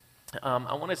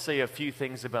I want to say a few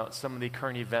things about some of the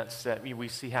current events that we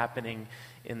see happening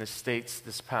in the States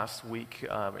this past week,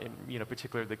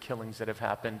 particularly the killings that have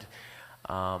happened.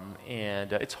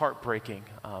 And it's heartbreaking.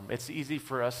 It's easy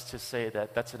for us to say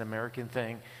that that's an American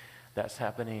thing that's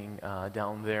happening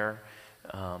down there,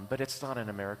 but it's not an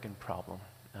American problem.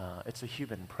 It's a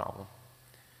human problem.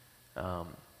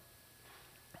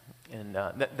 And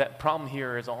that problem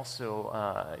here is also,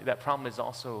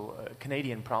 a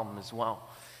Canadian problem as well.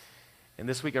 And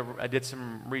this week I did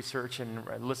some research and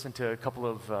I listened to a couple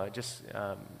of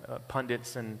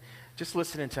pundits and just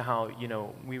listening to how,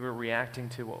 we were reacting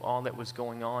to all that was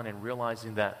going on and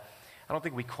realizing that I don't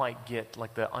think we quite get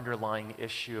like the underlying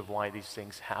issue of why these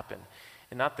things happen.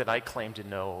 And not that I claim to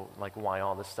know like why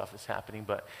all this stuff is happening,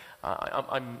 but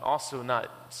I'm also not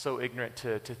so ignorant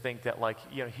to think that like,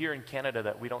 here in Canada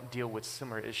that we don't deal with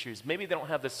similar issues. Maybe they don't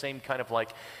have the same kind of like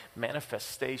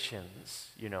manifestations,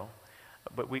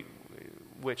 but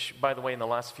which, by the way, in the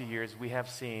last few years, we have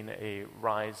seen a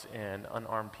rise in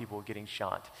unarmed people getting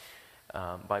shot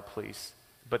by police.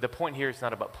 But the point here is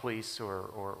not about police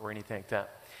or anything like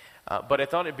that. But I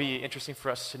thought it'd be interesting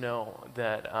for us to know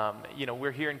that,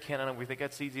 we're here in Canada, we think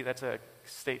that's easy, that's a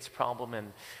state's problem,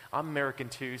 and I'm American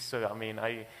too, so I mean,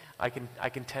 I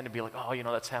can tend to be like, oh,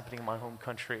 that's happening in my home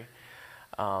country.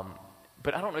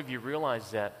 But I don't know if you realize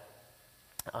that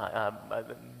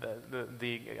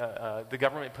the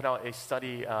government put out a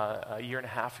study a year and a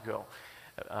half ago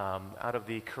out of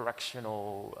the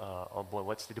correctional,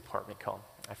 what's the department called?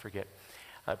 I forget.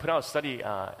 Put out a study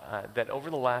that over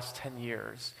the last 10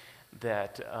 years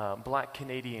that black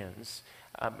Canadians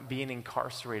being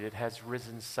incarcerated has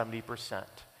risen 70%,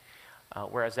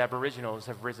 whereas Aboriginals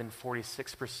have risen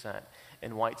 46%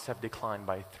 and whites have declined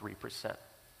by 3%.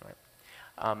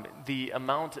 The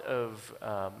amount of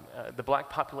the black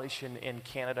population in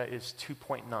Canada is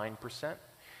 2.9%.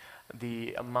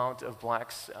 The amount of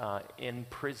blacks in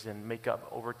prison make up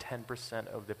over 10%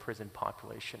 of the prison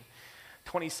population.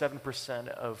 27%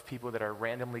 of people that are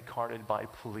randomly carded by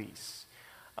police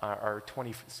are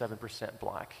 27%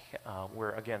 black,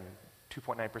 where again,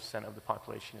 2.9% of the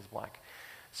population is black.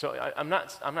 So I'm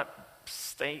not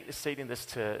stating this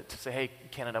to say, hey,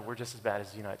 Canada, we're just as bad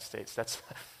as the United States.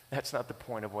 That's not the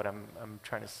point of what I'm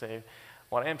trying to say.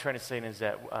 What I am trying to say is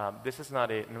that this is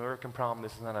not an American problem.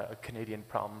 This is not a Canadian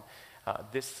problem.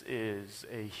 This is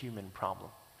a human problem.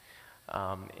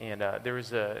 And there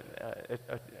was a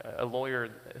lawyer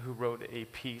who wrote a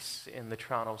piece in the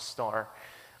Toronto Star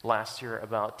last year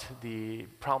about the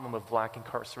problem of black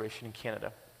incarceration in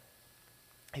Canada.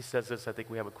 He says this, I think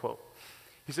we have a quote.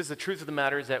 He says, the truth of the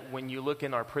matter is that when you look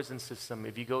in our prison system,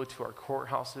 if you go to our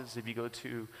courthouses, if you go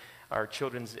to our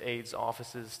children's aids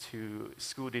offices, to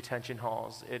school detention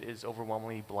halls, it is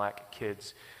overwhelmingly black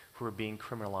kids who are being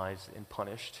criminalized and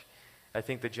punished. I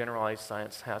think the generalized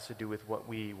science has to do with what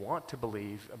we want to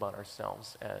believe about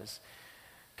ourselves as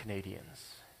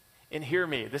Canadians. And hear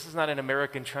me, this is not an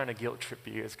American trying to guilt trip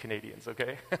you as Canadians,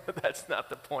 okay? That's not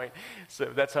the point. So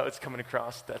if that's how it's coming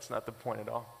across, that's not the point at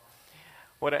all.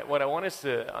 What I want us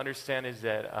to understand is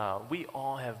that we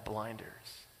all have blinders.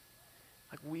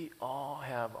 Like we all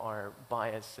have our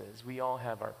biases. We all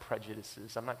have our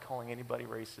prejudices. I'm not calling anybody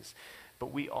racist,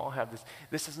 but we all have this.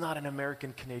 This is not an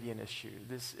American-Canadian issue.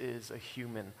 This is a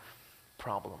human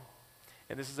problem.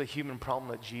 And this is a human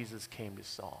problem that Jesus came to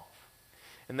solve.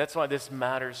 And that's why this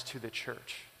matters to the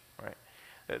church, right?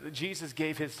 Jesus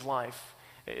gave his life,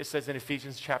 it says in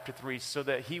Ephesians chapter 3, so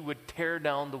that he would tear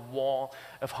down the wall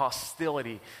of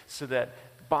hostility, so that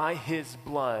by his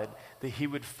blood that he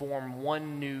would form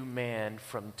one new man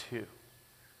from two.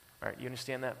 All right, you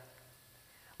understand that?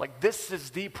 Like this is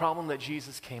the problem that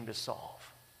Jesus came to solve.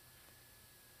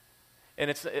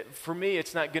 And for me,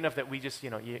 it's not good enough that we just, you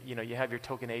have your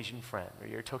token Asian friend, or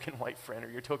your token white friend,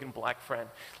 or your token black friend.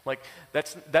 Like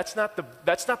that's not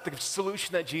the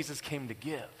solution that Jesus came to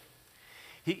give.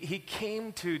 He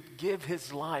came to give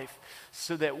his life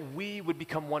so that we would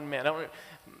become one man.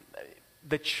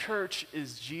 The church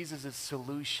is Jesus'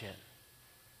 solution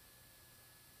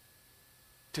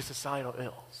to societal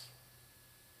ills.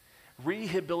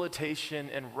 Rehabilitation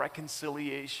and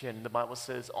reconciliation, the Bible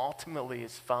says, ultimately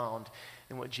is found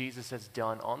in what Jesus has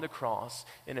done on the cross,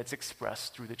 and it's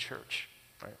expressed through the church,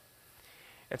 right?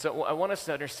 And so I want us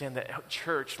to understand that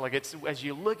church, like it's, as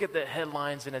you look at the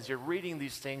headlines and as you're reading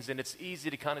these things, and it's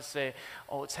easy to kind of say,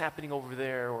 oh, it's happening over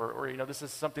there, or this is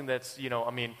something that's,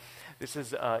 this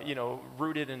is,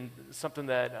 rooted in something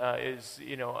that is,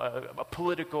 a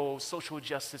political, social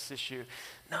justice issue.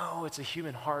 No, it's a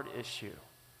human heart issue.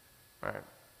 Right.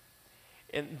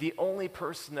 And the only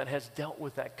person that has dealt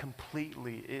with that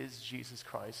completely is Jesus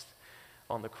Christ.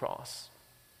 on the cross.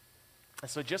 And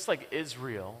so just like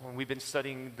Israel, when we've been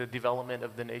studying the development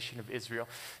of the nation of Israel,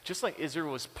 just like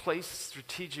Israel was placed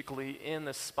strategically in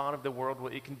the spot of the world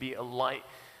where it can be a light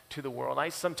to the world, I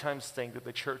sometimes think that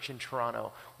the church in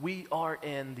Toronto, we are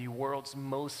in the world's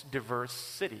most diverse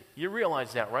city. You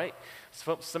realize that, right?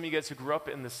 So some of you guys who grew up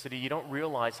in the city, you don't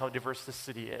realize how diverse the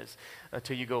city is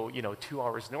until you go, 2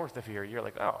 hours north of here. You're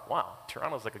like, oh, wow,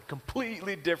 Toronto's like a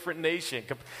completely different nation,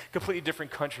 completely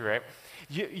different country, right?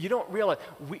 You don't realize,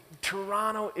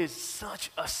 Toronto is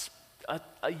such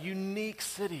a unique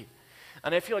city.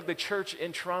 And I feel like the church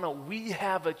in Toronto, we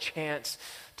have a chance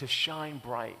to shine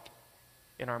bright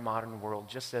in our modern world,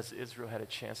 just as Israel had a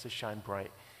chance to shine bright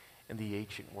in the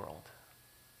ancient world.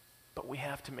 But we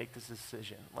have to make this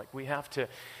decision. Like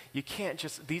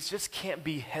these just can't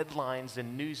be headlines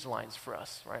and news lines for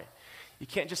us, right? You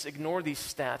can't just ignore these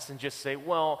stats and just say,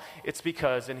 well, it's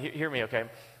because, and hear me, okay?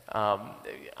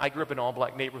 I grew up in an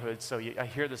all-black neighborhood, so I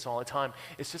hear this all the time.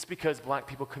 It's just because black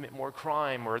people commit more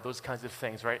crime or those kinds of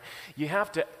things, right? You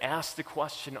have to ask the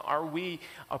question,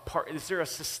 is there a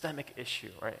systemic issue,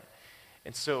 right?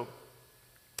 And so,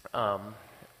 I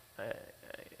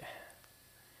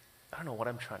don't know what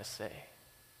I'm trying to say.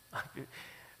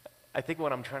 I think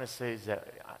what I'm trying to say is that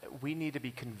we need to be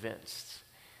convinced.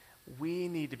 We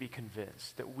need to be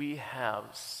convinced that we have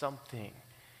something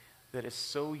that is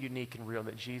so unique and real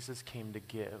that Jesus came to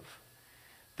give.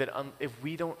 That if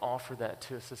we don't offer that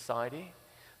to a society,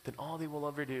 then all they will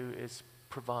ever do is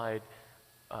provide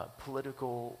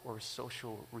political or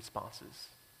social responses.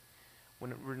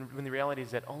 When the reality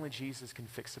is that only Jesus can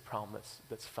fix the problem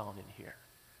that's found in here,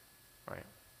 right?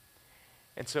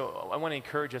 And so I want to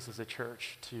encourage us as a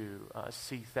church to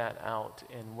seek that out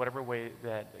in whatever way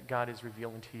that God is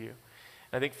revealing to you.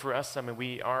 And I think for us,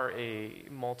 we are a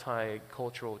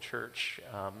multicultural church.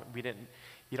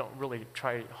 You don't really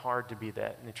try hard to be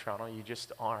that in Toronto. You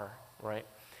just are, right?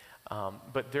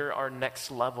 But there are next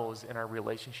levels in our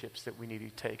relationships that we need to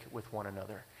take with one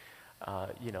another.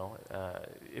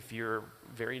 If you're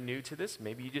very new to this,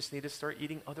 maybe you just need to start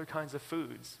eating other kinds of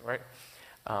foods, right?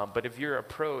 But if you're a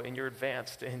pro and you're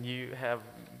advanced and you have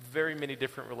very many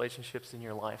different relationships in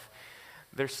your life,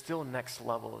 there's still next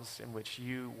levels in which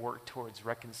you work towards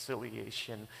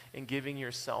reconciliation and giving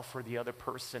yourself for the other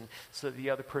person so that the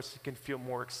other person can feel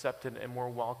more accepted and more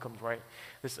welcomed, right?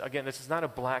 This is not a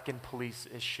black and police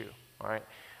issue, all right?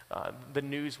 The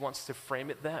news wants to frame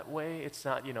it that way. It's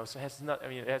not, so it has not,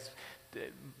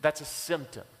 that's a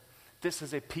symptom. This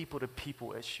is a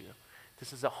people-to-people issue.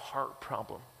 This is a heart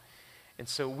problem. And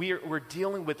so we're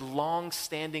dealing with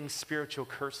long-standing spiritual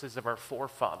curses of our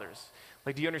forefathers.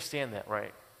 Like, do you understand that,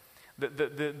 right?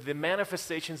 The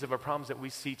manifestations of our problems that we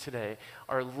see today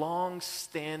are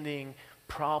long-standing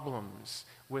problems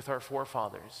with our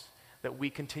forefathers that we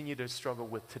continue to struggle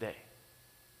with today,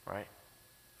 right?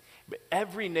 But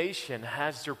every nation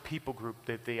has their people group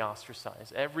that they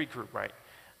ostracize. Every group, right?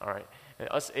 All right. And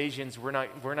us Asians, we're not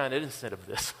innocent of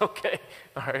this, okay?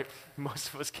 All right.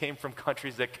 Most of us came from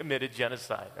countries that committed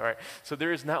genocide, all right? So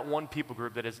there is not one people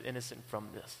group that is innocent from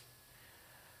this.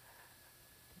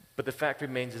 But the fact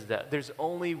remains is that there's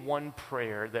only one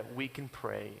prayer that we can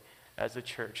pray as a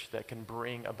church that can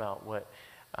bring about what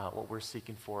we're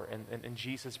seeking for. And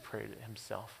Jesus prayed it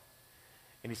himself.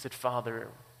 And he said, Father,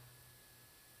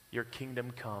 your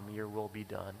kingdom come, your will be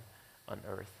done on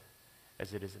earth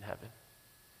as it is in heaven.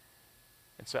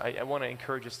 And so I want to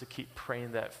encourage us to keep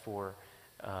praying that for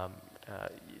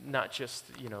not just,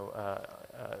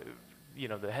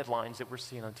 the headlines that we're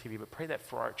seeing on TV, but pray that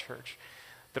for our church,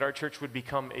 that our church would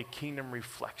become a kingdom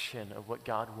reflection of what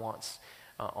God wants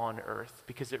on earth,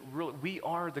 because we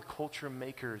are the culture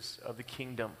makers of the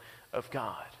kingdom of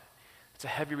God. It's a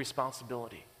heavy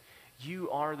responsibility.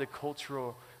 You are the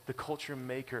culture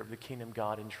maker of the kingdom of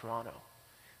God in Toronto.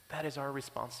 That is our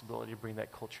responsibility to bring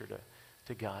that culture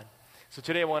to God. So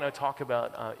today I want to talk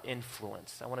about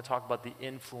influence. I want to talk about the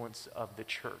influence of the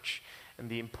church and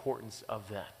the importance of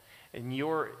that. And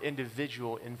your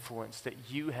individual influence that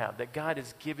you have, that God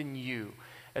has given you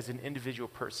as an individual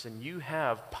person. You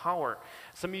have power.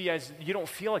 Some of you guys, you don't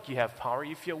feel like you have power.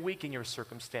 You feel weak in your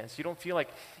circumstance. You don't feel like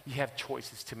you have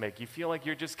choices to make. You feel like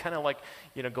you're just kind of like,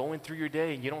 going through your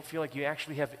day, and you don't feel like you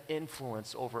actually have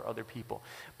influence over other people.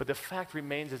 But the fact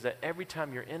remains is that every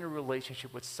time you're in a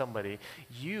relationship with somebody,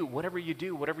 whatever you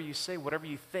do, whatever you say, whatever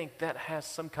you think, that has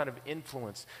some kind of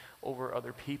influence over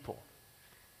other people.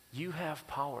 You have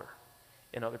power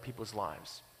in other people's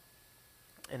lives.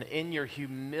 And in your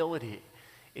humility,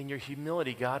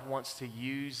 God wants to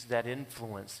use that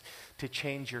influence to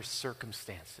change your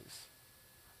circumstances,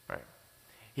 right?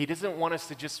 He doesn't want us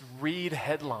to just read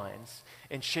headlines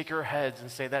and shake our heads and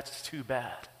say, that's too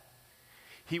bad.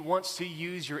 He wants to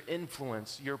use your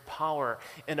influence, your power,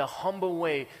 in a humble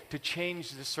way to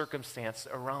change the circumstance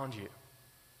around you,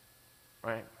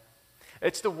 right?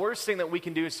 It's the worst thing that we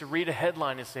can do is to read a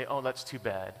headline and say, oh, that's too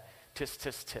bad. Tis,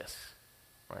 tis, tis,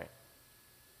 right?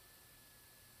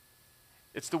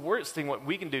 It's the worst thing what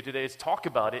we can do today is talk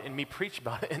about it and me preach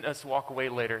about it and us walk away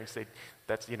later and say,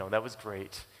 that was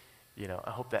great.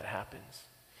 I hope that happens.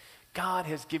 God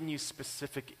has given you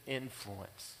specific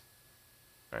influence,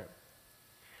 right?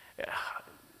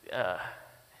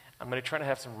 I'm going to try to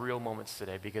have some real moments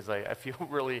today because I feel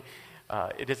really,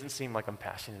 it doesn't seem like I'm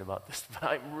passionate about this, but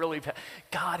I'm really,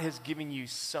 God has given you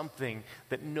something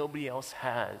that nobody else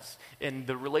has in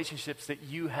the relationships that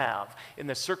you have, in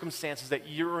the circumstances that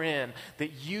you're in,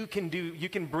 that you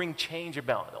can bring change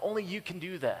about. Only you can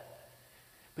do that.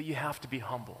 But you have to be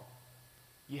humble.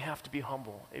 You have to be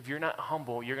humble. If you're not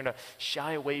humble, you're going to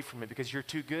shy away from it because you're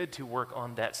too good to work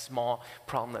on that small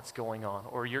problem that's going on.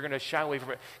 Or you're going to shy away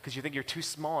from it because you think you're too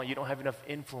small. You don't have enough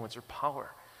influence or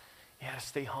power. You have to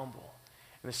stay humble.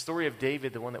 And the story of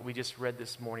David, the one that we just read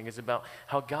this morning, is about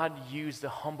how God used the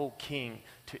humble king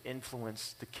to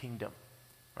influence the kingdom,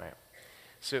 right?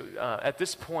 So at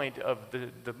this point of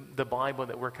the Bible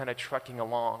that we're kind of trucking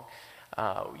along,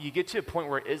 you get to a point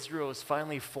where Israel is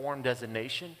finally formed as a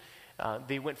nation.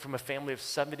 They went from a family of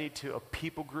 70 to a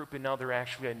people group, and now they're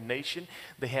actually a nation.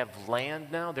 They have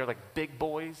land now. They're like big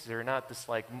boys. They're not this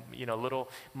little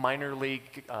minor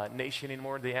league nation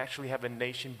anymore. They actually have a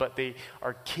nation, but they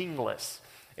are kingless.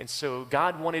 And so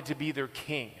God wanted to be their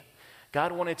king.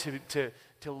 God wanted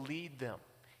to lead them.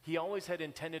 He always had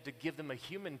intended to give them a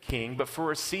human king, but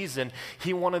for a season,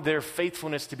 he wanted their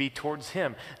faithfulness to be towards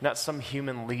him, not some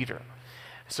human leader.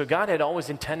 So God had always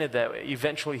intended that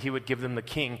eventually he would give them the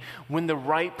king when the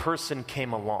right person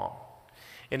came along.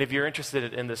 And if you're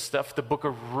interested in this stuff, the book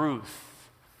of Ruth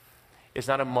is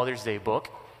not a Mother's Day book.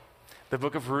 The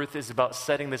book of Ruth is about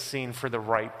setting the scene for the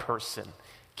right person,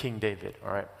 King David,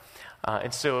 all right?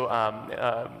 But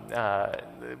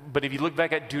if you look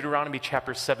back at Deuteronomy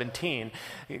chapter 17,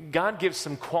 God gives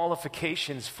some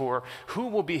qualifications for who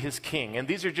will be his king. And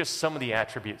these are just some of the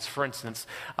attributes. For instance,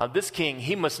 this king,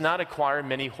 he must not acquire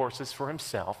many horses for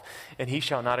himself, and he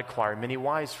shall not acquire many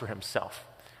wives for himself.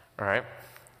 All right?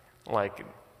 Like,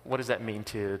 what does that mean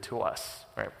to us?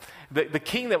 Right? The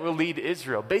king that will lead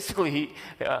Israel, basically,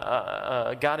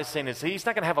 God is saying this, he's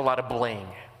not going to have a lot of bling.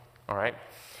 All right?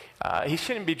 He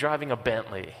shouldn't be driving a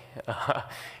Bentley. Not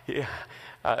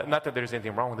that there's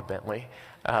anything wrong with a Bentley.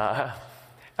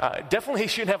 Definitely he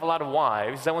shouldn't have a lot of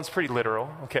wives. That one's pretty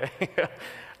literal, okay?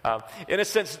 In a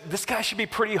sense, this guy should be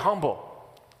pretty humble,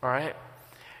 all right?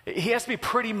 He has to be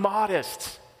pretty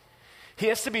modest. He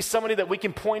has to be somebody that we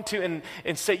can point to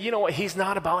and say, you know what, he's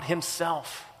not about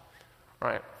himself,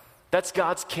 right? That's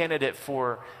God's candidate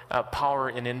for power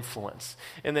and influence.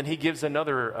 And then he gives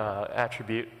another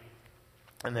attribute.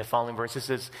 In the following verse, it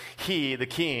says, he, the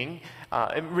king,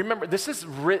 and remember, this is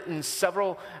written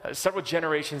several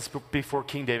generations before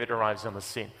King David arrives on the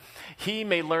scene. He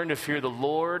may learn to fear the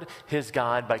Lord his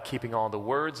God by keeping all the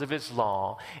words of his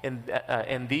law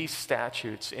and these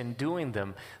statutes, in doing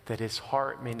them, that his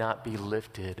heart may not be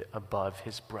lifted above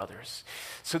his brothers.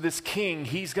 So this king,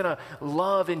 he's going to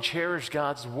love and cherish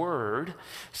God's word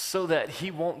so that he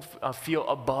won't feel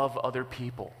above other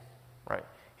people, right?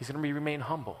 He's going to remain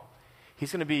humble.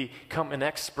 He's going to become an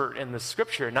expert in the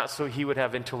scripture, not so he would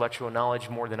have intellectual knowledge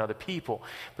more than other people,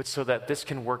 but so that this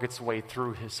can work its way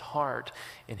through his heart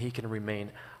and he can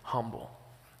remain humble.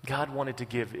 God wanted to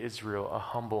give Israel a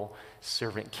humble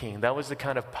servant king. That was the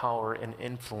kind of power and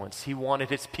influence he wanted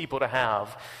his people to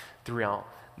have throughout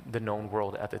the known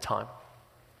world at the time.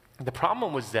 The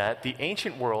problem was that the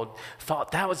ancient world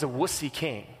thought that was a wussy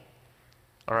king.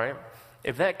 All right?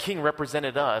 If that king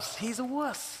represented us, he's a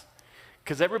wuss.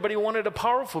 Because everybody wanted a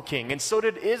powerful king, and so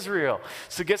did Israel.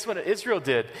 So guess what Israel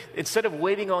did? Instead of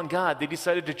waiting on God, they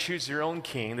decided to choose their own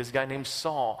king, this guy named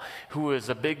Saul, who was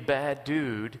a big bad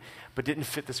dude, but didn't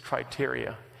fit this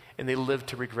criteria. And they lived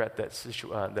to regret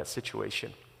that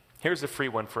situation. Here's a free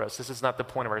one for us. This is not the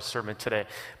point of our sermon today,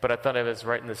 but I thought I was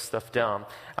writing this stuff down.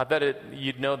 I bet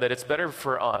you'd know that it's better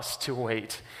for us to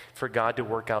wait for God to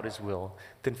work out his will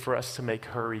than for us to make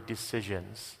hurried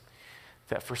decisions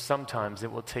that for sometimes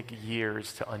it will take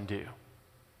years to undo.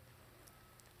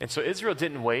 And so Israel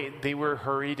didn't wait. They were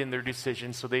hurried in their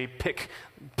decision, so they picked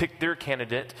their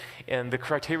candidate, and the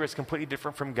criteria is completely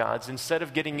different from God's. Instead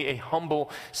of getting a humble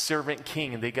servant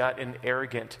king, they got an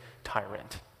arrogant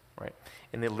tyrant, right?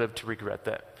 And they lived to regret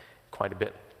that quite a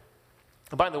bit.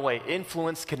 By the way,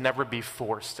 influence can never be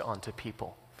forced onto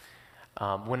people.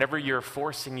 Whenever you're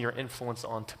forcing your influence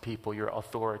onto people, you're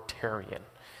authoritarian.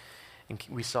 And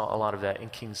we saw a lot of that in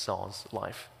King Saul's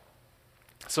life.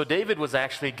 So David was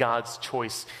actually God's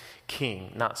choice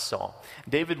king, not Saul.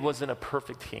 David wasn't a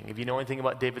perfect king. If you know anything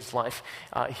about David's life,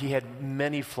 he had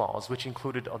many flaws, which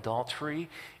included adultery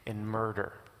and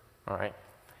murder. All right?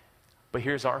 But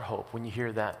here's our hope when you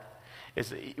hear that,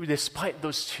 is despite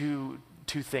those two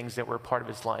things that were part of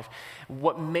his life,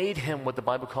 what made him what the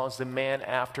Bible calls the man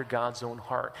after God's own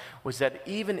heart was that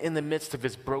even in the midst of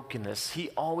his brokenness, he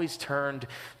always turned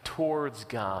towards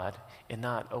God and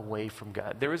not away from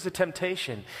God. There was a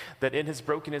temptation that in his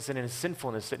brokenness and in his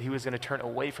sinfulness that he was going to turn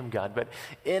away from God, but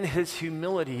in his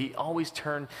humility, he always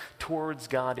turned towards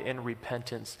God in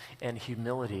repentance and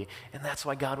humility, and that's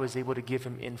why God was able to give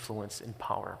him influence and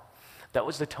power. That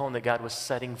was the tone that God was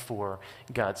setting for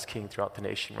God's king throughout the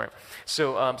nation, right?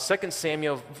 So 2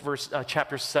 Samuel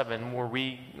chapter 7, where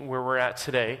we're at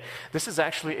today, this is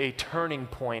actually a turning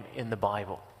point in the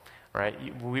Bible, right?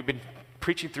 We've been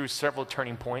preaching through several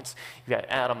turning points. You got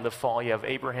Adam, the fall, you have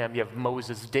Abraham, you have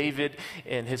Moses. David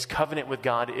and his covenant with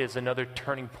God is another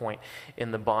turning point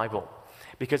in the Bible.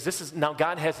 Because now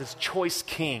God has his choice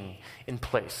king in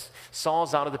place.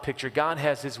 Saul's out of the picture. God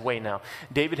has his way now.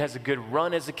 David has a good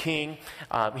run as a king.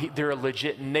 They're a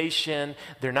legit nation.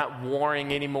 They're not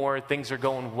warring anymore. Things are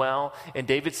going well. And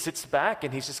David sits back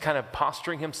and he's just kind of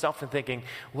posturing himself and thinking,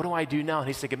 what do I do now? And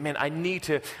he's thinking, man, I need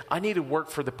to work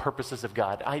for the purposes of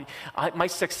God. My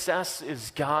success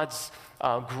is God's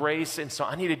grace, and so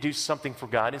I need to do something for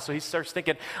God. And so he starts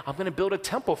thinking, I'm going to build a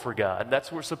temple for God.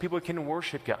 That's where so people can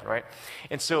worship God, right?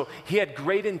 And so he had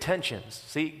great intentions.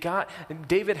 See,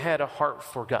 David had a heart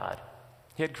for God.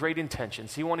 He had great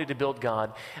intentions. He wanted to build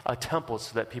God a temple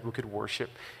so that people could worship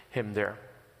him there.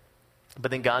 But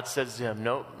then God says to him,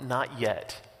 no, not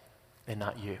yet, and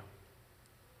not you.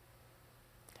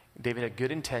 David had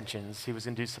good intentions. He was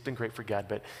going to do something great for God,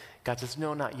 but God says,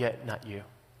 no, not yet, not you.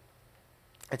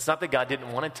 It's not that God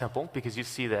didn't want a temple, because you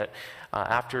see that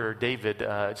after David,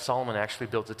 Solomon actually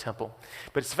builds a temple.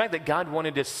 But it's the fact that God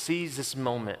wanted to seize this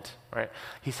moment, right?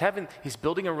 He's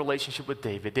building a relationship with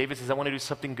David. David says, I want to do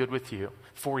something good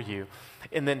for you.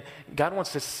 And then God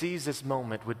wants to seize this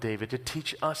moment with David to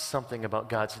teach us something about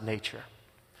God's nature.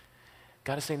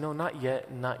 God is saying, no, not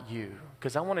yet, not you.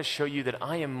 Because I want to show you that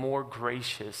I am more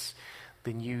gracious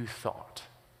than you thought.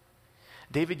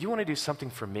 David, you want to do something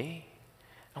for me?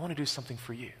 I want to do something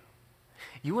for you.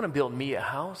 You want to build me a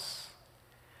house?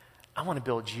 I want to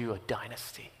build you a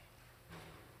dynasty.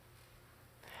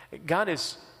 God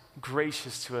is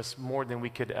gracious to us more than we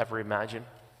could ever imagine.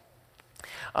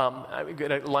 I'm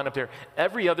going to line up there.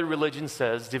 Every other religion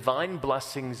says divine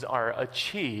blessings are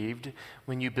achieved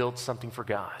when you build something for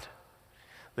God.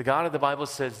 The God of the Bible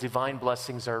says divine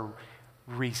blessings are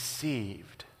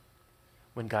received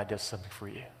when God does something for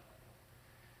you.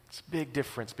 It's a big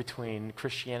difference between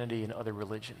Christianity and other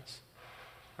religions,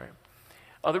 right?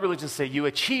 Other religions say you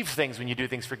achieve things when you do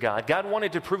things for God. God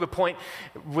wanted to prove a point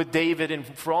with David and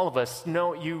for all of us.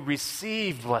 No, you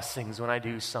receive blessings when I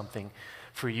do something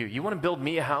for you. You want to build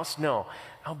me a house? No,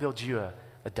 I'll build you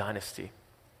a dynasty.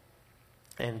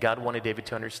 And God wanted David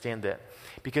to understand that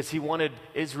because he wanted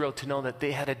Israel to know that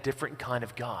they had a different kind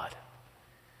of God.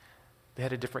 They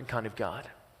had a different kind of God.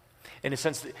 In a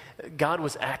sense, God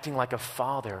was acting like a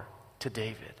father to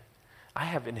David. I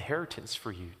have inheritance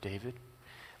for you, David.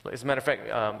 As a matter of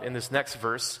fact, in this next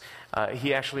verse,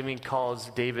 he actually calls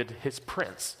David his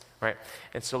prince, right?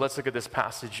 And so let's look at this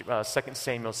passage, 2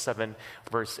 Samuel 7,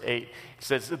 verse 8. It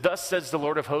says, thus says the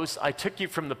Lord of hosts, I took you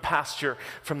from the pasture,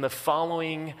 from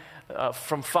following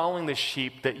the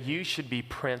sheep, that you should be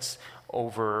prince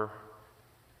over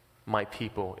my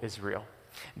people, Israel.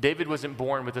 David wasn't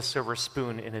born with a silver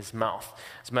spoon in his mouth.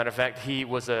 As a matter of fact, he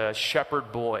was a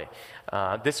shepherd boy.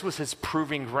 This was his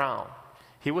proving ground.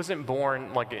 He wasn't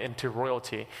born into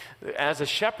royalty. As a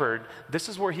shepherd, this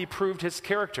is where he proved his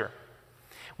character.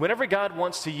 Whenever God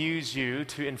wants to use you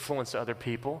to influence other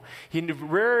people, he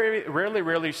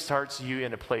rarely starts you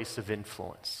in a place of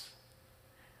influence.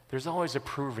 There's always a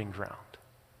proving ground,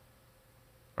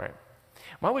 right?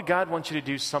 Why would God want you to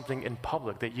do something in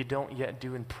public that you don't yet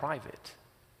do in private?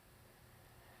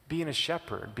 Being a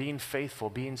shepherd, being faithful,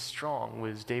 being strong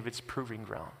was David's proving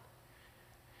ground.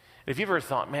 If you ever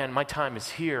thought, man, my time is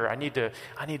here, I need to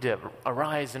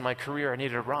arise in my career, I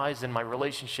need to rise in my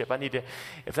relationship,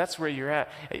 if that's where you're at,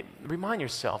 remind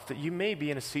yourself that you may be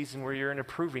in a season where you're in a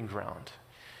proving ground.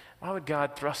 Why would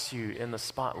God thrust you in the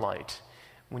spotlight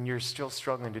when you're still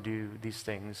struggling to do these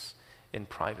things in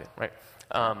private, right?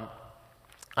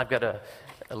 I've got a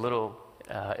little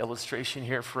illustration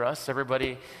here for us.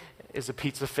 Everybody is a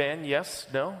pizza fan, yes?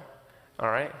 No? All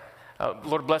right?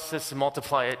 Lord, bless this and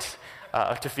multiply it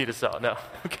to feed us all. No,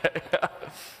 okay.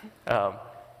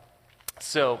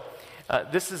 So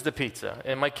this is the pizza,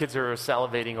 and my kids are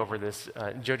salivating over this.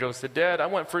 Jojo said, Dad, I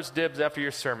want first dibs after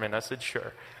your sermon. I said,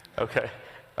 sure. Okay,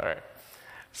 all right.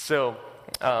 So,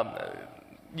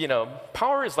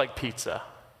 power is like pizza.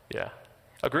 Yeah.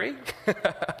 Agree?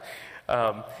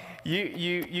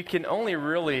 You can only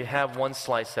really have one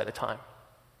slice at a time,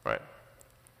 right?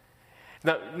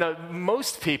 Now,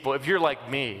 most people, if you're like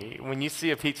me, when you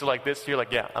see a pizza like this, you're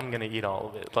like, yeah, I'm going to eat all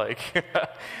of it. Like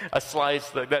a slice,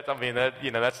 that's not going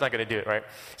to do it, right?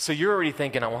 So you're already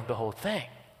thinking, I want the whole thing,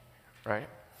 right?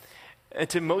 And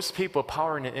to most people,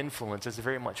 power and influence is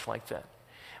very much like that.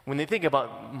 When they think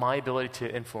about my ability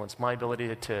to influence, my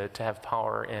ability to have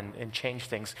power and change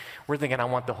things, we're thinking, I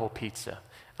want the whole pizza.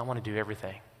 I want to do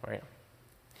everything, right?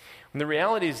 And the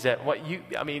reality is that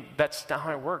that's not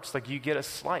how it works. Like, you get a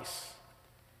slice.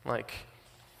 Like,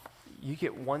 you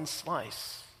get one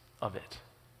slice of it.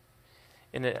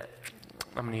 And I'm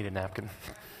going to need a napkin.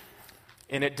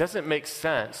 And it doesn't make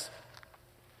sense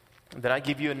that I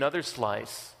give you another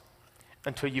slice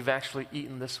until you've actually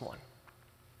eaten this one,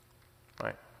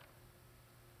 right?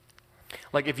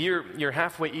 Like, if you're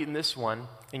halfway eating this one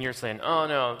and you're saying, oh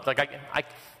no, like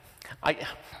I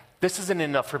this isn't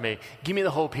enough for me. Give me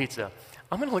the whole pizza.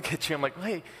 I'm going to look at you. I'm like,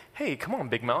 hey, come on,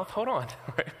 big mouth, hold on.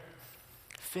 Right?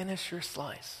 Finish your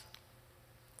slice.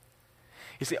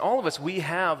 You see, all of us, we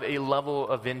have a level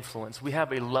of influence. We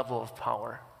have a level of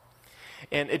power.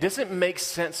 And it doesn't make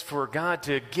sense for God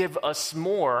to give us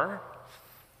more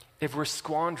if we're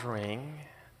squandering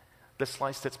the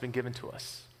slice that's been given to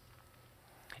us.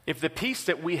 If the piece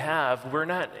that we have, we're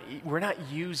not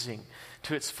using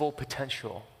to its full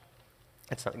potential.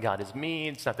 It's not that God is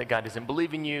mean. It's not that God doesn't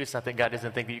believe in you. It's not that God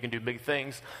doesn't think that you can do big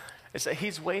things. It's that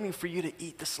He's waiting for you to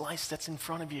eat the slice that's in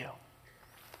front of you.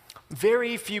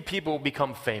 Very few people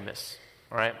become famous,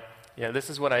 right? Yeah, this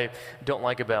is what I don't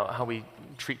like about how we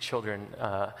treat children.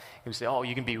 We say, oh,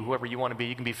 you can be whoever you want to be.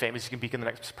 You can be famous. You can become the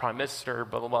next prime minister,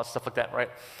 blah, blah, blah, stuff like that, right?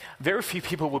 Very few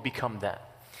people will become that.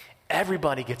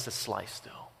 Everybody gets a slice,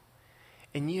 though.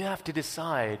 And you have to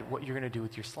decide what you're going to do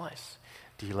with your slice.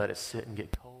 Do you let it sit and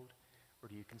get cold, or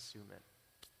do you consume it?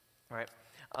 All right?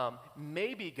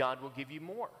 Maybe God will give you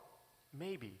more.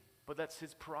 Maybe. But that's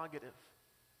His prerogative.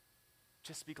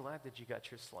 Just be glad that you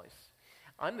got your slice.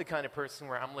 I'm the kind of person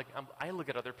where I look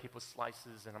at other people's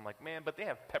slices and I'm like, man, but they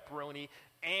have pepperoni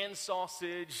and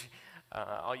sausage.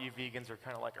 All you vegans are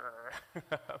kind of like,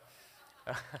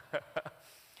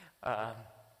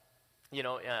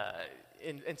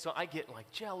 and so I get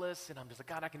like jealous and I'm just like,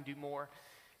 God, I can do more.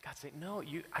 God say, no,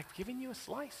 I've given you a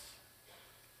slice.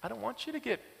 I don't want you to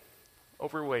get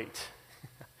overweight.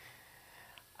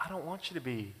 I don't want you to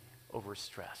be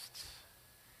overstressed.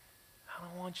 I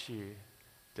don't want you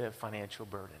to have financial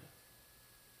burden.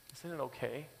 Isn't it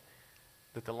okay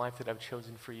that the life that I've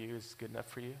chosen for you is good enough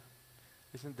for you?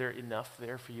 Isn't there enough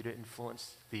there for you to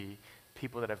influence the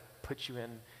people that I've put you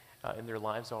in their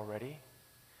lives already?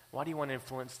 Why do you want to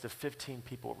influence the 15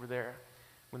 people over there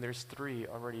when there's 3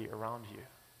 already around you?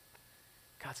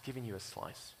 God's giving you a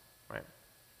slice, right?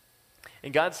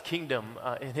 In God's kingdom,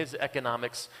 in His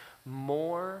economics,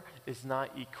 more is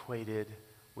not equated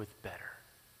with better.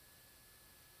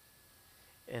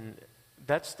 And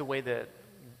that's the way that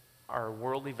our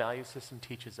worldly value system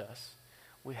teaches us.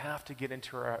 We have to get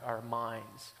into our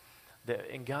minds that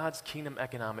in God's kingdom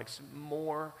economics,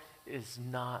 more is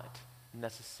not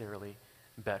necessarily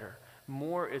better.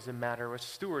 More is a matter of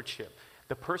stewardship.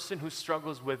 The person who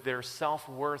struggles with their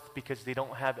self-worth because they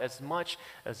don't have as much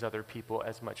as other people,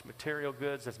 as much material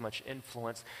goods, as much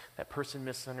influence, that person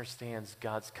misunderstands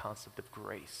God's concept of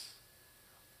grace.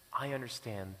 I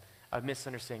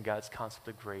misunderstand God's concept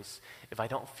of grace if I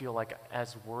don't feel like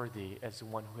as worthy as the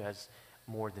one who has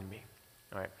more than me.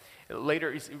 All right.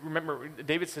 Later, remember,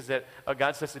 David says that,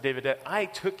 God says to David that I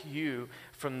took you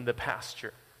from the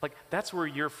pasture. Like, that's where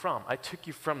you're from. I took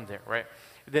you from there, right?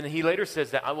 Then he later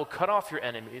says that I will cut off your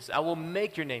enemies. I will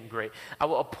make your name great. I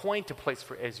will appoint a place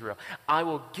for Israel. I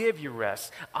will give you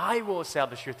rest. I will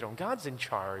establish your throne. God's in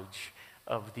charge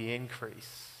of the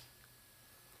increase.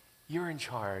 You're in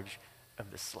charge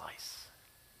of the slice.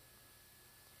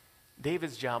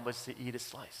 David's job was to eat a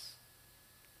slice,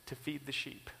 to feed the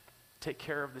sheep, take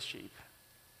care of the sheep.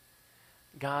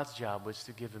 God's job was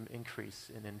to give him increase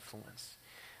in influence.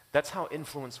 That's how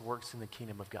influence works in the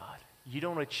kingdom of God. You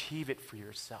don't achieve it for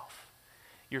yourself.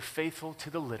 You're faithful to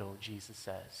the little, Jesus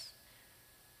says,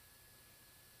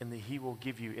 and that He will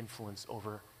give you influence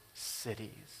over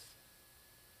cities.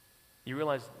 You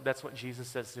realize that's what Jesus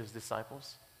says to His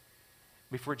disciples?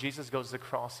 Before Jesus goes to the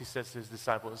cross, he says to his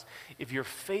disciples, if you're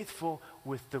faithful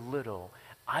with the little,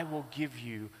 I will give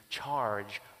you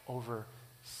charge over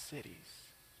cities.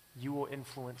 You will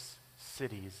influence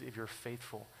cities if you're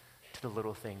faithful to the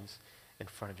little things in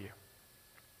front of you.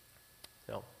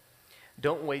 So,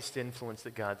 don't waste the influence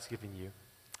that God's given you.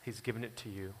 He's given it to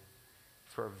you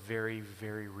for a very,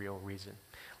 very real reason.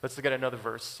 Let's look at another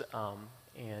verse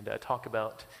and talk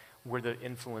about where the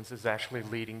influence is actually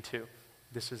leading to.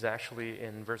 This is actually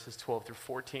in verses 12 through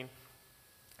 14.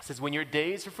 It says, when your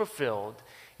days are fulfilled,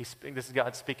 this is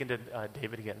God speaking to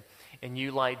David again, and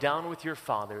you lie down with your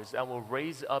fathers, I will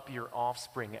raise up your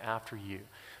offspring after you,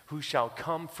 who shall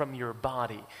come from your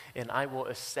body, and I will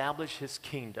establish his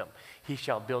kingdom. He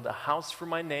shall build a house for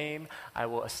my name. I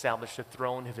will establish the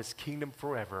throne of his kingdom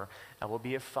forever. I will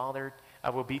be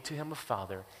to him a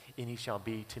father, and he shall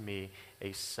be to me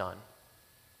a son.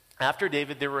 After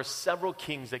David, there were several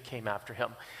kings that came after him.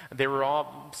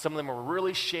 Some of them were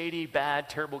really shady, bad,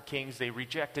 terrible kings. They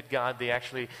rejected God. They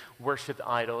actually worshiped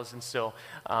idols. And so,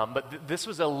 this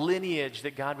was a lineage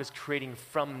that God was creating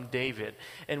from David.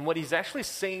 And what he's actually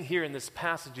saying here in this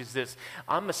passage is this: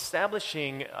 I'm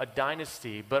establishing a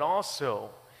dynasty, but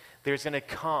also there's going to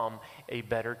come a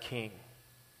better king.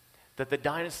 That the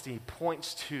dynasty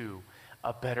points to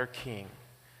a better king.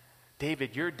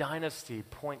 David, your dynasty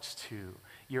points to,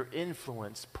 your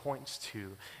influence points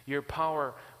to, your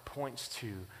power points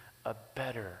to a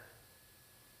better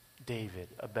David,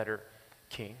 a better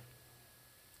king.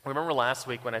 Remember last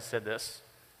week when I said this?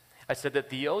 I said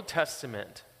that the Old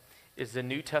Testament is the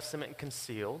New Testament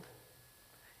concealed,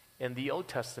 and the New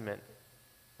Testament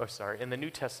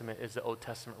is the Old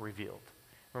Testament revealed.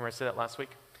 Remember I said that last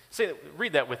week?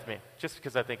 Read that with me, just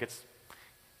because I think it's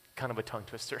kind of a tongue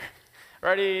twister.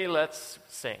 Ready? Let's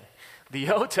sing. The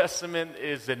Old Testament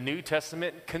is the New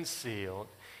Testament concealed,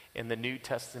 and the New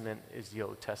Testament is the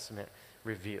Old Testament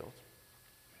revealed.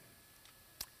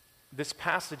 This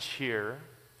passage here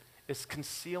is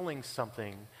concealing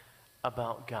something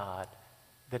about God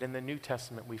that in the New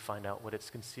Testament we find out what it's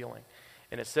concealing.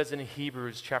 And it says in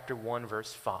Hebrews chapter 1,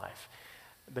 verse 5,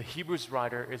 the Hebrews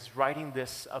writer is writing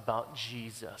this about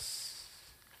Jesus,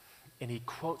 and he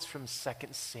quotes from 2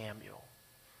 Samuel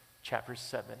chapter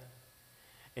 7.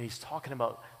 And he's talking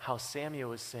about how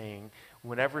Samuel was saying,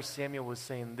 whenever Samuel was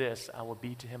saying this, I will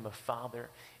be to him a father,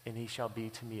 and he shall be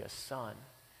to me a son,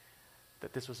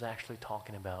 that this was actually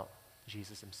talking about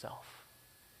Jesus himself.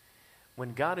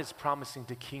 When God is promising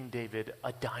to King David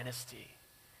a dynasty,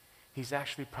 he's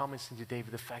actually promising to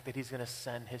David the fact that he's going to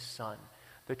send his son,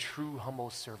 the true humble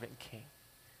servant king.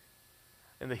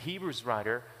 And the Hebrews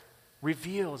writer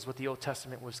reveals what the Old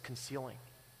Testament was concealing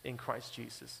in Christ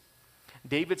Jesus.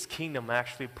 David's kingdom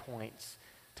actually points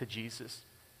to Jesus.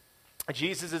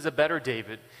 Jesus is a better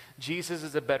David. Jesus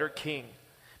is a better king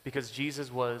because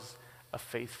Jesus was a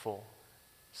faithful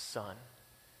son.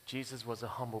 Jesus was a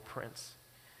humble prince.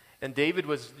 And David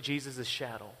was Jesus'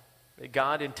 shadow.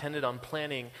 God intended on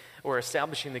planning or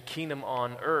establishing the kingdom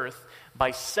on earth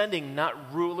by sending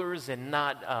not rulers and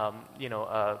not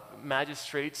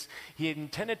magistrates. He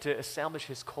intended to establish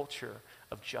his culture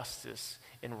of justice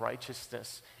and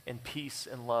righteousness and peace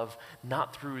and love,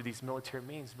 not through these military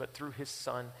means, but through his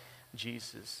son,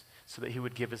 Jesus, so that he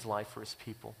would give his life for his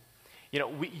people. You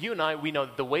know, you and I, we know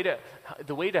the way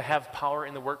to have power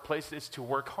in the workplace is to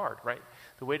work hard, right?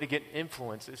 The way to get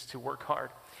influence is to work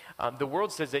hard. The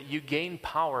world says that you gain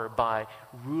power by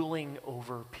ruling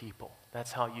over people.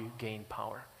 That's how you gain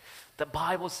power. The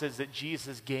Bible says that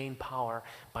Jesus gained power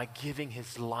by giving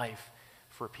his life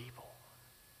for people.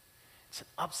 It's an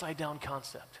upside-down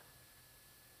concept.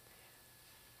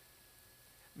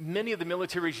 Many of the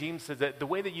military regimes say that the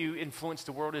way that you influence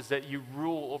the world is that you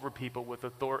rule over people with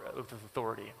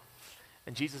authority.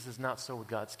 And Jesus is not so with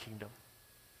God's kingdom.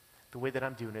 The way that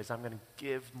I'm doing it is I'm going to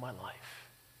give my life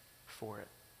for it.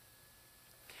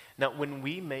 Now, when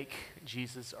we make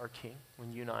Jesus our king,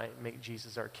 when you and I make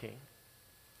Jesus our king,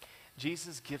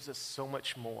 Jesus gives us so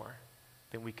much more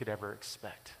than we could ever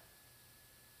expect.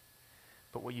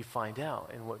 But what you find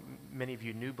out, and what many of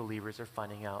you new believers are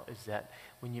finding out, is that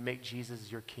when you make Jesus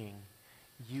your king,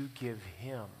 you give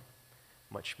him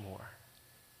much more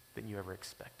than you ever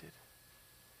expected.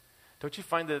 Don't you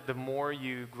find that the more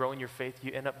you grow in your faith,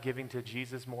 you end up giving to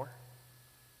Jesus more?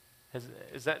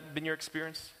 Has that been your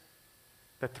experience?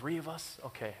 The three of us?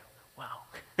 Okay, wow.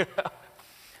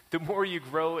 The more you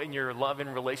grow in your love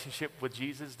and relationship with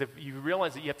Jesus, you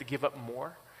realize that you have to give up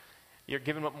more. You're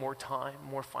giving up more time,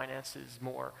 more finances,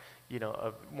 more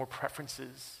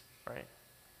preferences, right?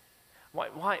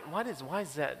 Why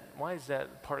is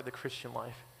that part of the Christian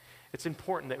life? It's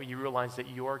important that you realize that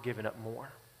you are giving up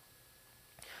more.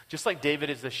 Just like David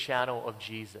is the shadow of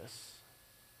Jesus.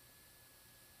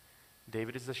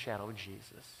 David is the shadow of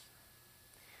Jesus.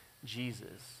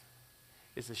 Jesus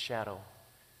is the shadow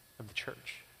of the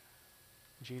church.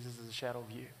 Jesus is the shadow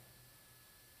of you.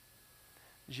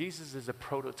 Jesus is a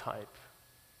prototype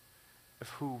of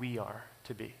who we are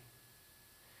to be.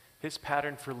 His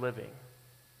pattern for living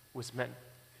was meant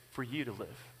for you to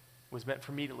live, was meant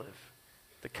for me to live.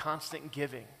 The constant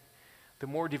giving. The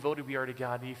more devoted we are to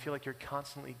God, you feel like you're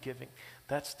constantly giving.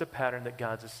 That's the pattern that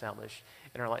God's established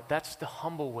in our life. That's the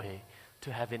humble way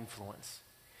to have influence.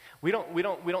 We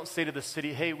don't say to the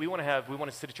city, hey, we want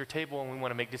to sit at your table and we want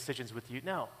to make decisions with you.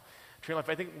 No. Tree Life,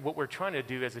 I think what we're trying to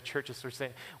do as a church is sort of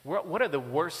saying, what are the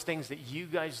worst things that you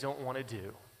guys don't want to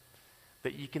do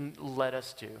that you can let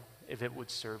us do if it would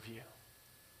serve you?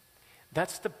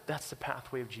 That's the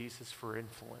pathway of Jesus for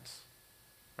influence,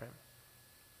 right?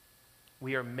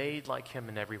 We are made like him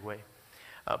in every way.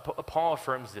 Paul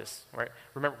affirms this, right?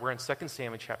 Remember, we're in 2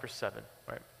 Samuel chapter 7,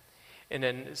 right? And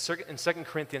then in 2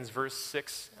 Corinthians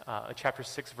chapter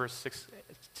 6, verse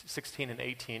 16 and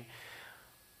 18,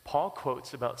 Paul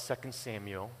quotes about 2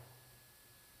 Samuel,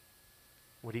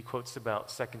 what he quotes about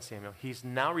 2 Samuel. He's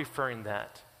now referring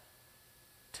that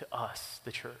to us,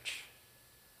 the church,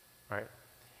 right?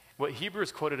 What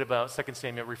Hebrews quoted about 2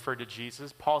 Samuel referred to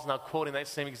Jesus. Paul's now quoting that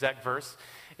same exact verse,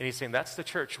 and he's saying, that's the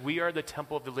church. We are the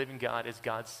temple of the living God, as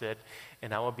God said,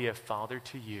 and I will be a father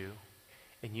to you,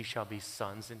 and you shall be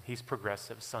sons, and he's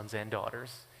progressive, sons and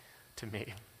daughters to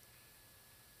me.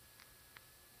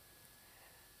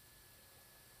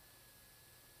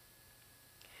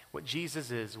 What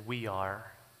Jesus is, we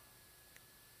are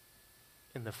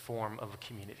in the form of a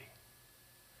community.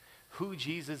 Who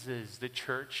Jesus is, the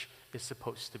church is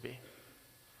supposed to be.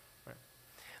 Right?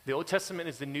 The Old Testament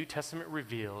is the New Testament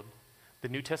revealed. The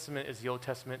New Testament is the Old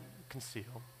Testament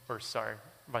concealed.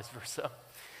 Vice versa.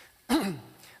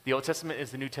 The Old Testament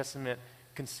is the New Testament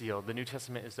concealed. The New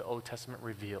Testament is the Old Testament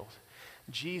revealed.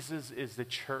 Jesus is the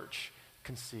church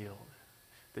concealed.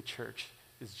 The church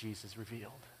is Jesus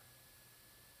revealed.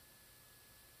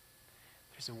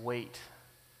 There's a weight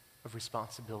of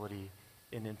responsibility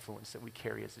and influence that we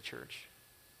carry as a church.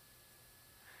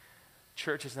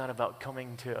 Church is not about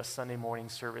coming to a Sunday morning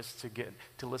service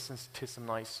to listen to some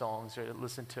nice songs or to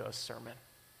listen to a sermon.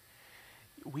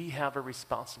 We have a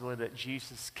responsibility that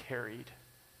Jesus carried.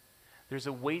 There's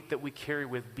a weight that we carry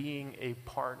with being a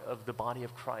part of the body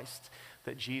of Christ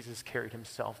that Jesus carried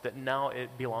himself, that now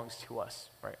it belongs to us,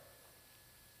 right?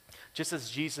 Just as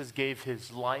Jesus gave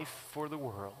his life for the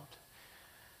world,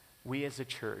 we as a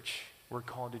church, we're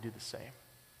called to do the same.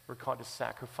 We're called to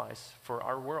sacrifice for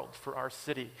our world, for our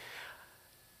city.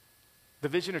 The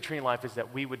vision of Tree Life is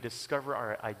that we would discover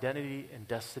our identity and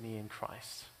destiny in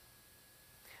Christ.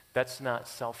 That's not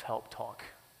self-help talk,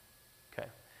 okay?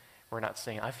 We're not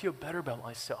saying, I feel better about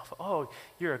myself. Oh,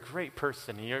 you're a great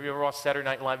person. You ever watch Saturday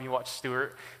Night Live and you watch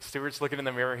Stewart? Stewart's looking in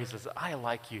the mirror. He says, I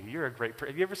like you. You're a great person.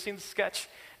 Have you ever seen the sketch?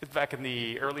 It's back in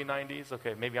the early 90s.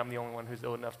 Okay, maybe I'm the only one who's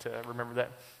old enough to remember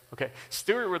that. Okay,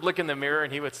 Stewart would look in the mirror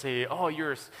and he would say, oh,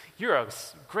 you're a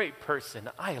great person.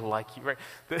 I like you, right?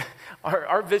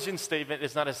 Our vision statement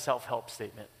is not a self-help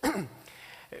statement.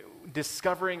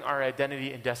 Discovering our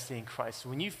identity and destiny in Christ.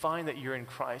 When you find that you're in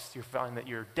Christ, you find that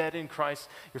you're dead in Christ,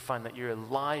 you find that you're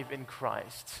alive in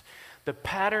Christ. The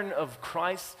pattern of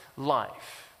Christ's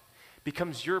life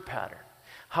becomes your pattern.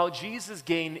 How Jesus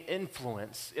gained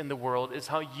influence in the world is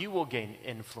how you will gain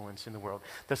influence in the world.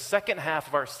 The second half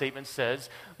of our statement says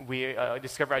we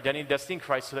discover identity and destiny in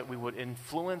Christ so that we would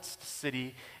influence the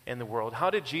city and the world. How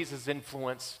did Jesus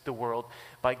influence the world?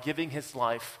 By giving his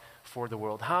life for the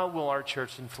world. How will our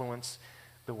church influence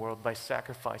the world? By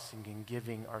sacrificing and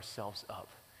giving ourselves up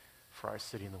for our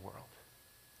city and the world.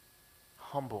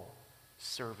 Humble,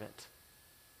 servant.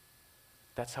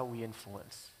 That's how we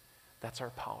influence. That's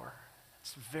our power.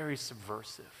 It's very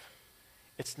subversive.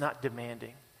 It's not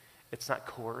demanding. It's not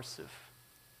coercive.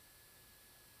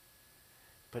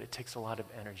 But it takes a lot of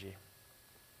energy.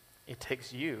 It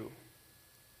takes you.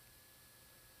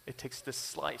 It takes this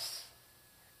slice.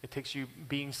 It takes you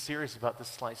being serious about the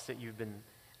slice that you've been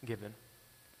given.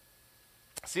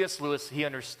 C.S. Lewis, he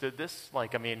understood this. I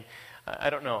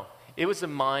don't know. It was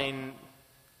what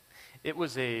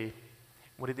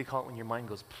did they call it when your mind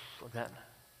goes like that?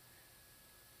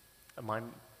 A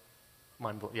mind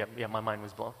blown. Yeah, my mind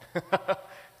was blown.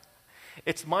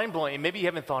 It's mind-blowing. Maybe you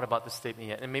haven't thought about this statement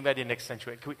yet, and maybe I didn't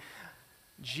accentuate it.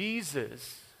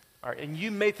 Jesus, all right, and you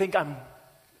may think I'm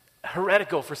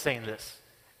heretical for saying this,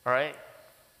 all right?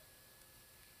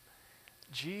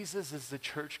 Jesus is the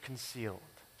church concealed.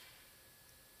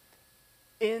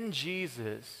 In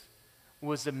Jesus,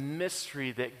 was a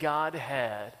mystery that God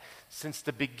had since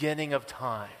the beginning of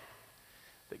time.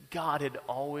 That God had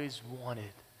always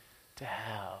wanted to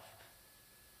have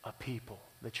a people,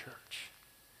 the church.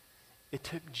 It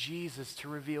took Jesus to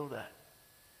reveal that.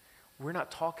 We're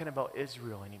not talking about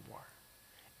Israel anymore.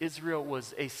 Israel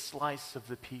was a slice of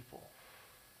the people.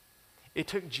 It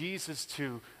took Jesus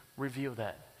to reveal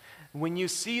that. When you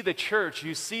see the church,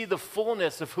 you see the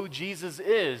fullness of who Jesus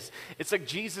is. It's like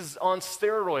Jesus on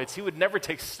steroids. He would never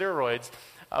take steroids,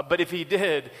 but if he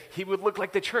did, he would look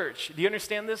like the church. Do you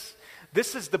understand this?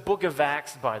 This is the book of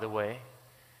Acts, by the way.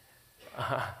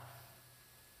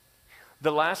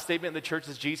 The last statement of the church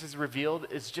that Jesus revealed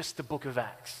is just the book of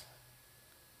Acts.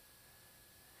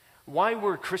 Why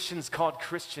were Christians called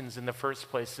Christians in the first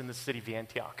place in the city of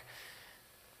Antioch?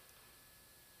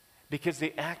 Because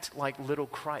they act like little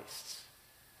Christs.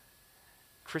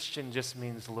 Christian just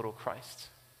means little Christ.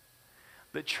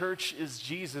 The church is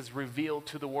Jesus revealed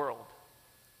to the world.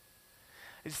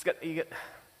 You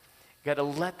got to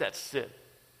let that sit.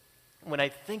 When I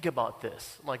think about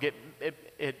this, like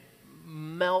it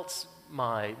melts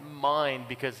my mind,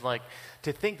 because like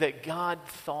to think that God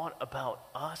thought about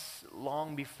us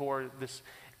long before this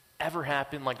ever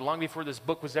happened, like long before this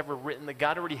book was ever written, that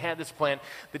God already had this plan,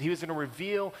 that he was going to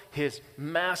reveal his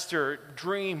master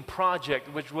dream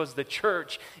project, which was the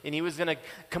church, and he was going to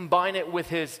combine it with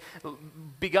his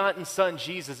begotten son,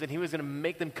 Jesus, and he was going to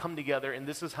make them come together, and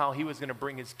this is how he was going to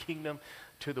bring his kingdom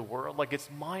to the world. Like, it's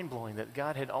mind-blowing that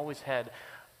God had always had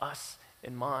us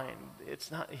in mind.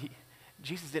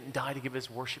 Jesus didn't die to give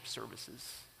us worship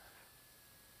services.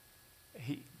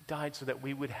 He died so that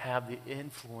we would have the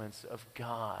influence of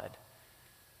God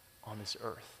on this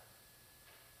earth.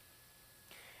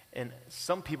 And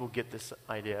some people get this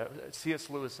idea. C.S.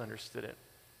 Lewis understood it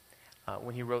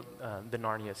when he wrote the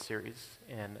Narnia series.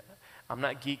 And I'm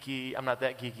not geeky. I'm not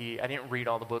that geeky. I didn't read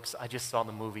all the books. I just saw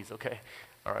the movies, okay?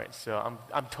 All right, so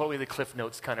I'm totally the Cliff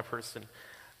Notes kind of person.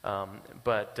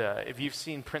 But if you've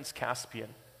seen Prince Caspian,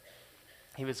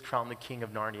 he was crowned the king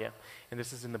of Narnia. And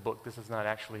this is in the book. This is not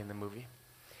actually in the movie.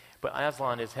 But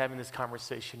Aslan is having this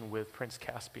conversation with Prince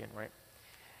Caspian, right?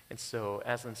 And so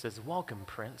Aslan says, "Welcome,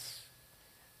 Prince.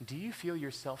 Do you feel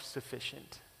yourself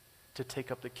sufficient to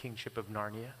take up the kingship of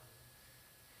Narnia?"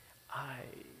 I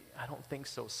don't think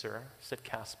so, sir," said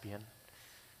Caspian.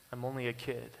 "I'm only a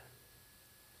kid."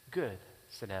 "Good,"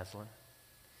 said Aslan.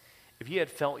 "If you had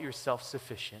felt yourself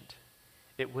sufficient,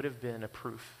 it would have been a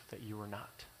proof that you were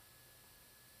not."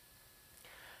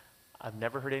 I've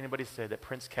never heard anybody say that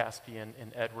Prince Caspian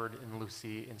and Edward and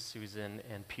Lucy and Susan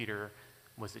and Peter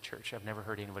was the church. I've never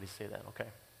heard anybody say that, okay?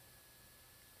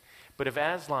 But if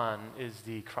Aslan is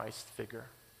the Christ figure,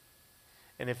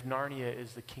 and if Narnia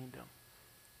is the kingdom,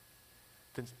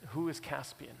 then who is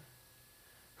Caspian?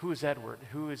 Who is Edward?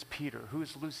 Who is Peter? Who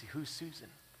is Lucy? Who's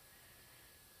Susan?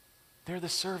 They're the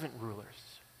servant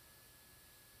rulers.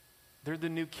 They're the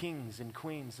new kings and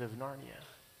queens of Narnia.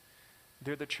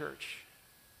 They're the church.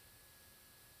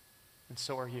 And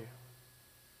so are you.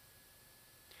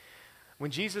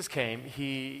 When Jesus came,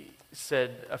 he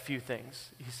said a few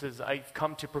things. He says, "I've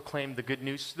come to proclaim the good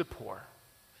news to the poor.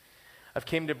 I've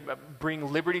come to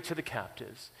bring liberty to the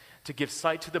captives, to give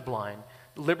sight to the blind,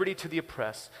 liberty to the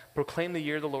oppressed, proclaim the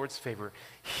year of the Lord's favor,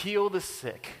 heal the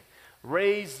sick,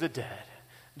 raise the dead."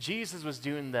 Jesus was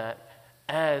doing that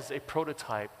as a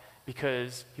prototype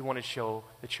because he wanted to show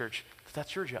the church that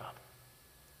that's your job.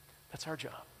 That's our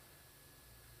job.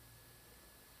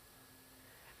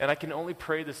 And I can only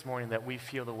pray this morning that we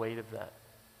feel the weight of that.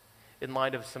 In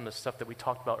light of some of the stuff that we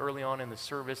talked about early on in the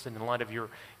service, and in light of your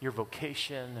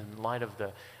vocation, and in light of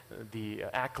the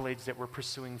accolades that we're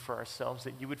pursuing for ourselves,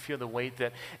 that you would feel the weight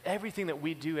that everything that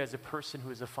we do as a person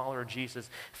who is a follower of Jesus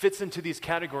fits into these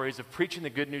categories of preaching the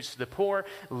good news to the poor,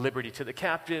 liberty to the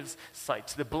captives, sight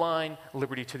to the blind,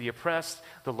 liberty to the oppressed,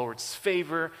 the Lord's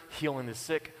favor, healing the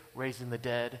sick, raising the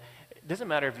dead. It doesn't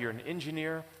matter if you're an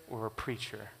engineer or a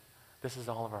preacher. This is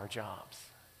all of our jobs.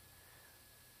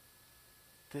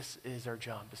 This is our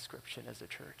job description as a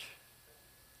church.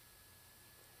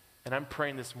 And I'm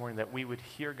praying this morning that we would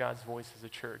hear God's voice as a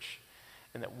church,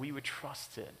 and that we would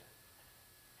trust it.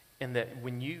 And that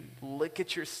when you look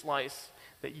at your slice,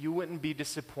 that you wouldn't be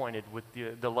disappointed with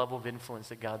the level of influence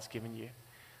that God's given you.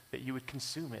 That you would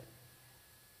consume it.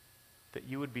 That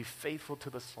you would be faithful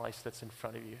to the slice that's in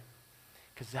front of you.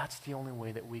 Because that's the only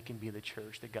way that we can be the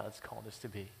church that God's called us to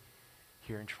be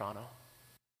here in Toronto.